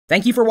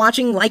Thank you for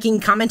watching,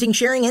 liking, commenting,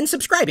 sharing, and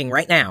subscribing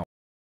right now.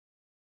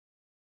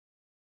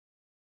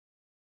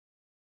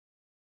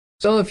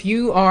 So if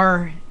you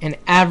are an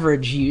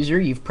average user,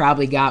 you've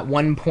probably got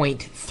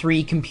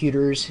 1.3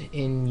 computers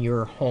in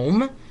your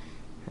home.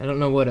 I don't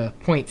know what a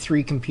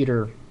 0.3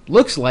 computer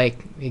looks like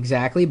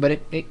exactly, but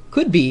it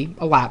could be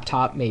a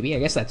laptop maybe. I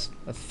guess that's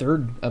a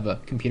third of a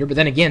computer, but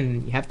then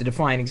again, you have to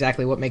define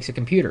exactly what makes a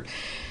computer.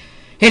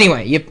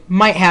 Anyway, you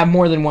might have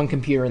more than one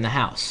computer in the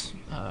house.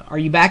 Are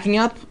you backing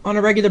up on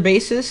a regular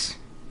basis?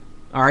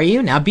 Are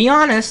you? Now be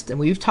honest, and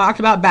we've talked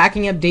about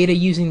backing up data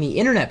using the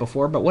internet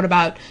before, but what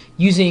about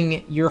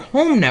using your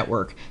home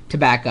network to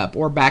back up,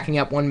 or backing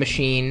up one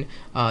machine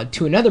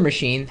to another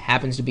machine that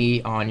happens to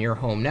be on your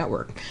home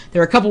network?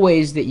 There are a couple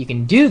ways that you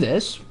can do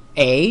this.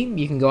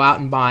 You can go out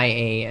and buy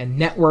a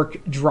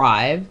network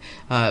drive,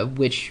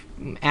 which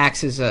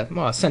acts as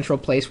a central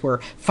place where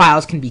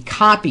files can be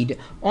copied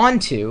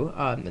onto.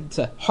 It's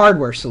a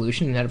hardware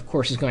solution that, of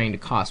course, is going to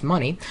cost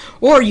money.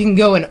 Or you can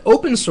go an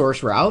open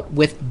source route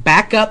with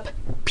Backup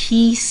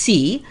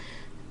PC,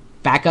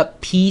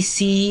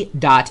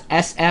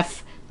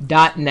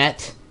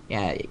 backuppc.sf.net.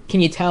 Yeah,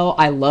 can you tell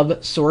I love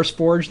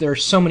SourceForge? There are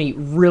so many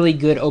really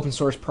good open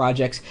source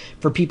projects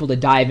for people to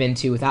dive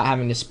into without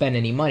having to spend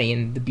any money.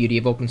 And the beauty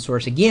of open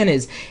source, again,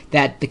 is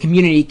that the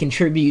community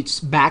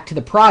contributes back to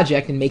the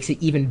project and makes it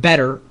even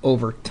better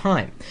over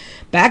time.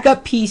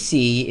 Backup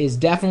PC is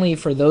definitely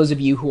for those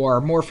of you who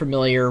are more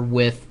familiar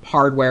with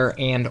hardware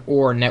and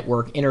or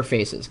network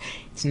interfaces.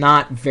 It's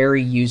not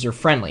very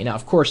user-friendly. Now,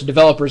 of course, a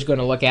developer is going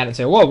to look at it and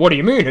say, well, what do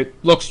you mean? It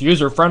looks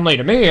user-friendly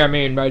to me. I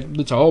mean,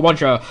 it's a whole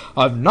bunch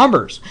of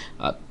numbers.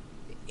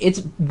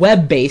 It's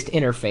web-based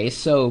interface,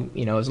 so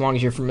as long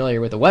as you're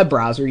familiar with a web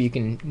browser, you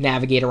can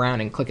navigate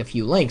around and click a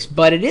few links.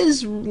 But it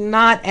is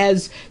not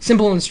as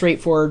simple and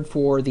straightforward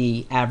for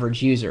the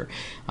average user.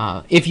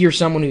 If you're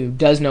someone who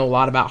does know a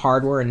lot about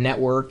hardware and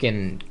network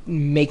and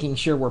making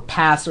sure where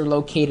paths are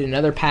located and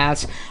other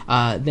paths,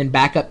 then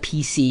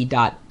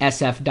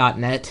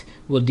backuppc.sf.net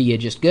will do you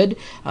just good.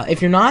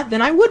 If you're not,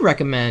 then I would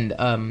recommend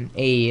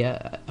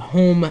a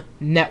home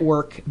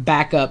network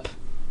backup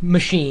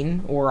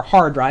machine or a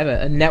hard drive,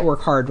 a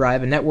network hard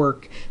drive, a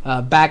network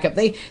backup.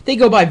 They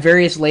go by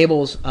various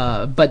labels,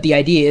 but the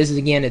idea is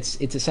again, it's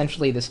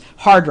essentially this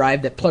hard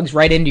drive that plugs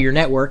right into your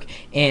network,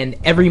 and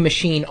every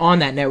machine on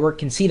that network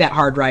can see that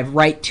hard drive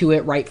right to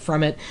it, right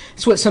from it.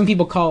 It's what some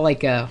people call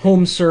like a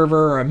home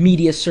server or a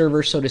media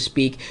server, so to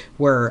speak,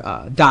 where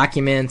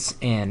documents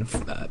and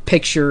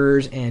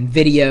pictures and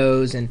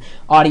videos and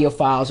audio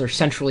files are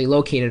centrally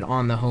located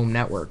on the home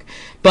network.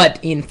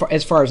 But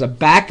as far as a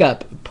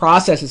backup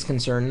process is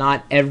concerned,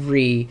 not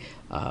every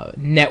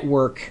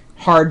network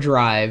hard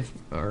drive,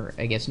 or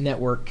I guess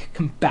network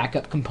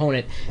backup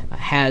component,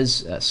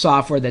 has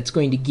software that's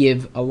going to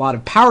give a lot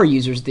of power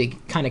users the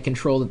kind of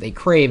control that they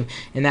crave,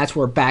 and that's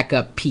where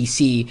Backup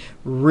PC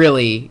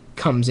really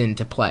comes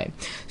into play.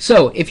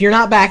 So if you're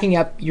not backing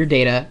up your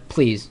data,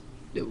 please,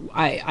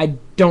 I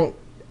don't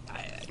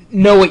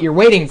know what you're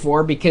waiting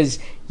for, because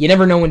you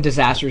never know when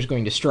disaster is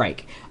going to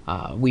strike.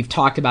 We've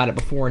talked about it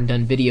before and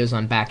done videos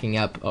on backing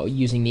up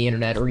using the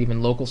internet or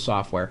even local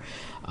software.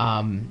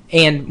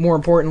 And more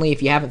importantly,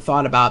 if you haven't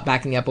thought about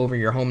backing up over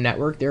your home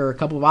network, there are a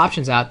couple of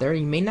options out there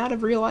you may not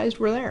have realized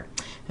were there.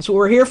 That's what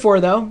we're here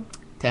for, though,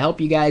 to help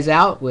you guys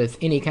out with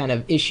any kind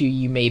of issue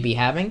you may be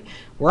having.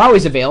 We're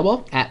always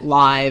available at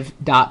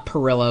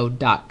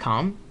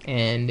live.pirillo.com.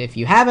 And if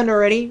you haven't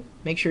already,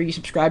 make sure you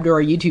subscribe to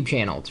our YouTube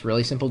channel. It's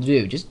really simple to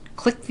do. Just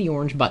click the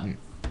orange button.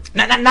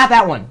 Not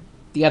that one.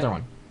 The other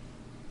one.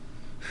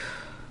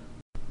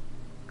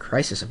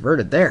 Crisis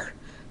averted there.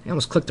 I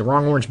almost clicked the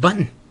wrong orange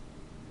button.